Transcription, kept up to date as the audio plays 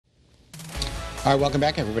All right, welcome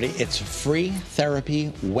back, everybody. It's Free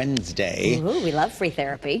Therapy Wednesday. Ooh, we love free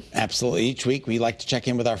therapy. Absolutely. Each week, we like to check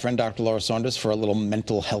in with our friend, Dr. Laura Saunders, for a little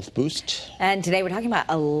mental health boost. And today we're talking about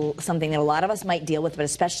something that a lot of us might deal with, but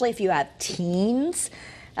especially if you have teens,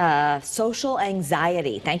 social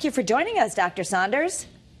anxiety. Thank you for joining us, Dr. Saunders.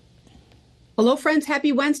 Hello, friends.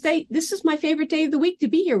 Happy Wednesday. This is my favorite day of the week to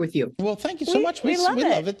be here with you. Well, thank you so much. We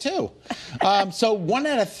love it, too. So 1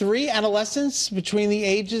 out of 3 adolescents between the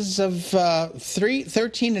ages of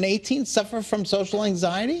 13 and 18 suffer from social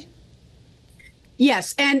anxiety?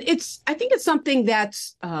 Yes, and I think it's something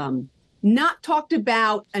that's not talked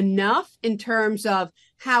about enough in terms of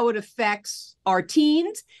how it affects our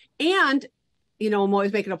teens. And, I'm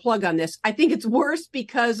always making a plug on this. I think it's worse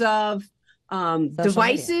because of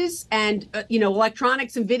devices and,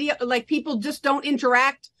 electronics and video. Like, people just don't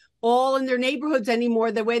interact all in their neighborhoods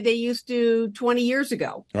anymore the way they used to 20 years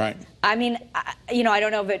ago. Right. I mean, I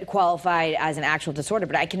don't know if it qualified as an actual disorder,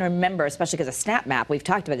 but I can remember, especially because of Snap Map, we've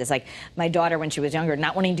talked about this, like my daughter when she was younger,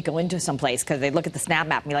 not wanting to go into some place because they look at the Snap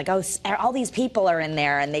Map and be like, oh, all these people are in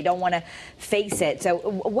there and they don't want to face it. So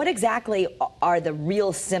what exactly are the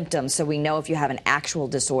real symptoms so we know if you have an actual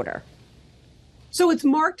disorder? So it's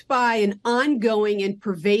marked by an ongoing and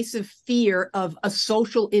pervasive fear of a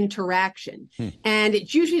social interaction. And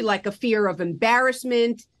it's usually like a fear of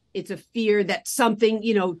embarrassment. It's a fear that something,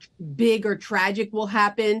 big or tragic will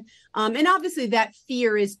happen. And obviously that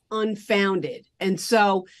fear is unfounded. And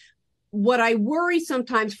so what I worry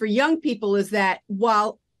sometimes for young people is that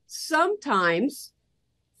while sometimes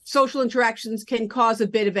social interactions can cause a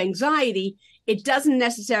bit of anxiety, it doesn't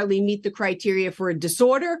necessarily meet the criteria for a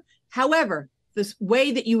disorder. However, the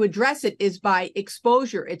way that you address it is by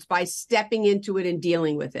exposure. It's by stepping into it and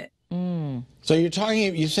dealing with it. So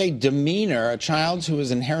you say demeanor, a child who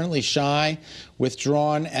is inherently shy,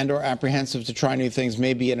 withdrawn, and or apprehensive to try new things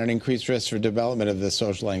may be at an increased risk for development of this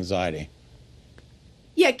social anxiety.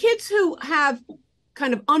 Yeah, kids who have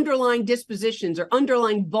kind of underlying dispositions or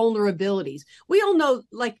underlying vulnerabilities. We all know,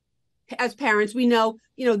 like, as parents, we know,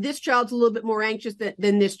 this child's a little bit more anxious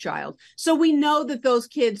than this child. So we know that those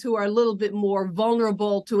kids who are a little bit more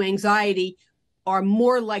vulnerable to anxiety are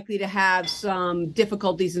more likely to have some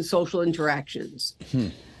difficulties in social interactions.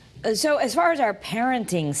 So as far as our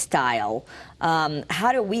parenting style,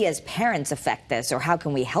 how do we as parents affect this, or how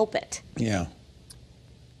can we help it? Yeah.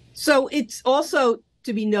 So it's also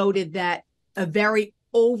to be noted that a very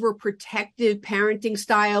overprotective parenting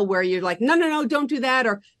style where you're like, no, don't do that.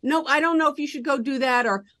 Or no, I don't know if you should go do that.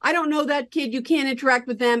 Or I don't know that kid, you can't interact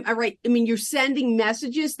with them. All right. I mean, you're sending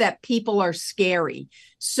messages that people are scary.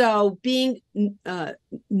 So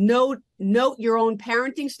note your own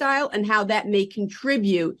parenting style and how that may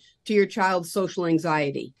contribute to your child's social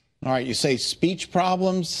anxiety. All right. You say speech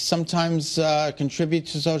problems sometimes contribute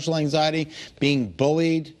to social anxiety, being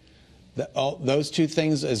bullied, those two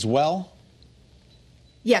things as well.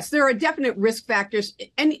 Yes, there are definite risk factors.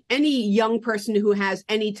 Any young person who has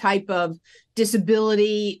any type of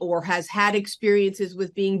disability or has had experiences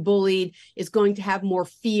with being bullied is going to have more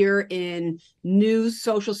fear in new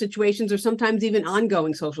social situations or sometimes even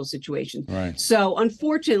ongoing social situations. Right. So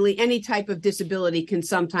unfortunately, any type of disability can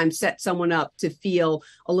sometimes set someone up to feel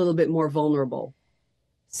a little bit more vulnerable.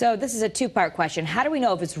 So this is a two-part question. How do we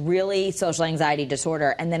know if it's really social anxiety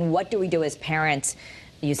disorder? And then what do we do as parents?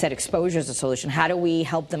 You said exposure is a solution. How do we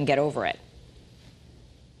help them get over it?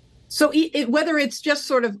 So whether it's just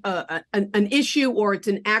sort of an issue or it's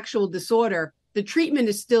an actual disorder, the treatment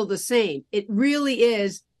is still the same. It really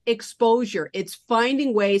is exposure. It's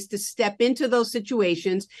finding ways to step into those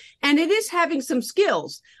situations. And it is having some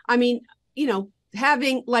skills. I mean,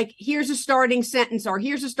 having like, here's a starting sentence or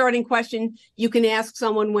here's a starting question you can ask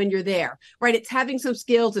someone when you're there, right? It's having some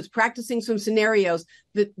skills. It's practicing some scenarios.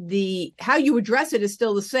 The how you address it is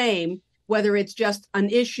still the same, whether it's just an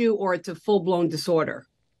issue or it's a full-blown disorder.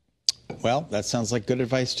 Well, that sounds like good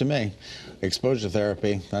advice to me. Exposure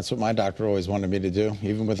therapy, that's what my doctor always wanted me to do,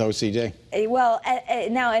 even with OCD. Well,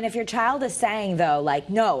 now, and if your child is saying, though, like,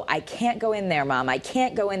 no, I can't go in there, Mom, I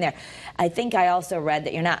can't go in there. I think I also read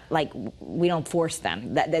that you're not, like, we don't force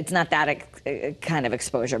them. It's not that kind of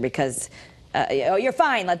exposure because, oh, you're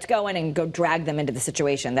fine, let's go in and go drag them into the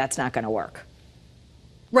situation. That's not going to work.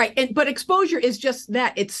 Right. But exposure is just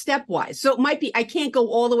that. It's stepwise. So it might be, I can't go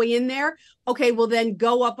all the way in there. Okay, well then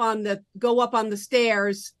go up on the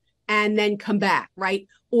stairs and then come back, right?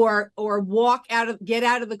 Or get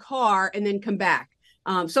out of the car and then come back.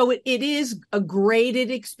 So it is a graded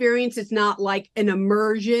experience. It's not like an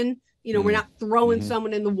immersion We're not throwing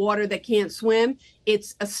someone in the water that can't swim.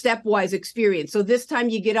 It's a stepwise experience. So this time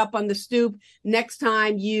you get up on the stoop. Next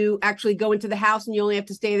time you actually go into the house and you only have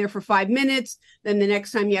to stay there for 5 minutes. Then the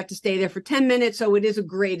next time you have to stay there for 10 minutes. So it is a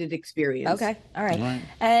graded experience. Okay. All right.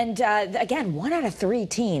 And again, 1 out of 3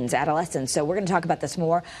 teens, adolescents. So we're going to talk about this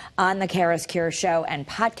more on the Kara's Cure show and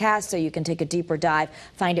podcast. So you can take a deeper dive.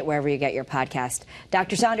 Find it wherever you get your podcast.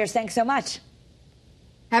 Dr. Saunders, thanks so much.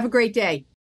 Have a great day.